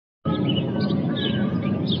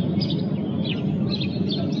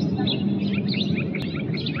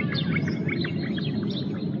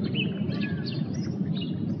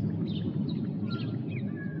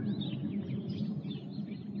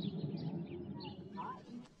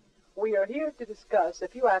We are here to discuss a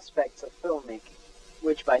few aspects of filmmaking,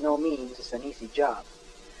 which by no means is an easy job.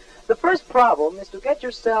 The first problem is to get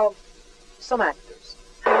yourself some actors.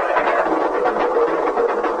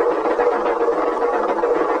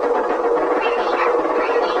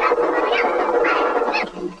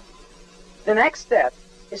 The next step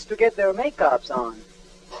is to get their makeups on.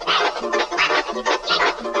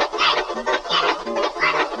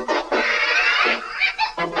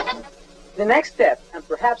 The next step, and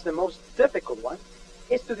perhaps the most difficult one,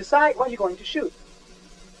 is to decide what you're going to shoot.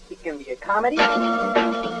 It can be a comedy,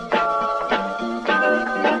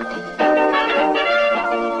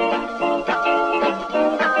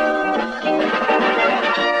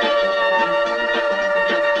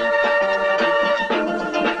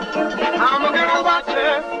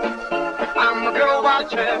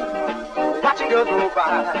 watching girls go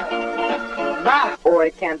by. Or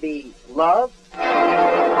it can be love,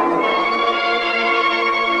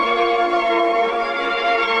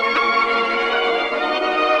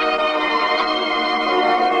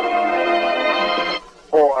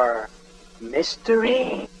 or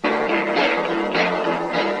mystery.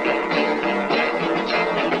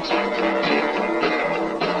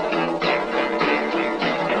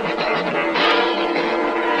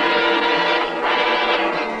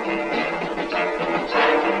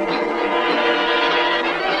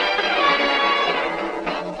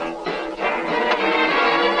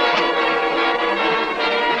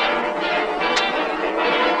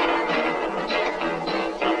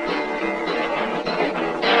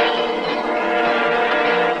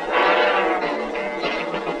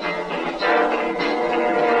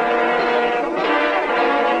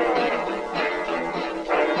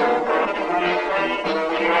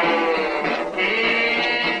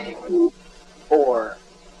 Or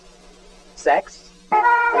sex,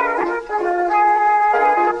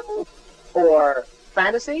 or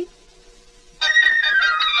fantasy,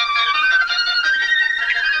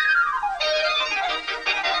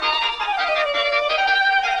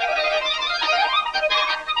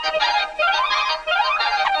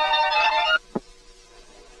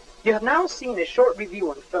 You have now seen a short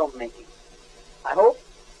review on filmmaking. I hope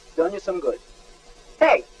it's done you some good.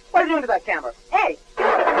 Hey, what are you doing to that camera? Hey!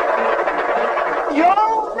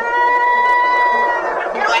 Yo, man!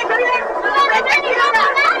 Get away from there!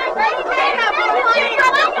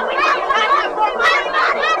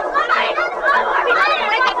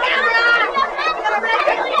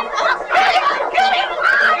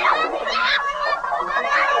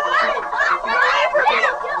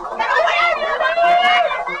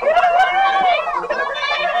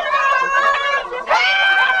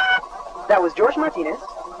 That was George Martinez,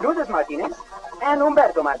 Lourdes Martinez, and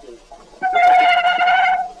Humberto Martinez.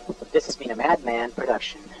 This has been a Madman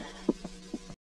production.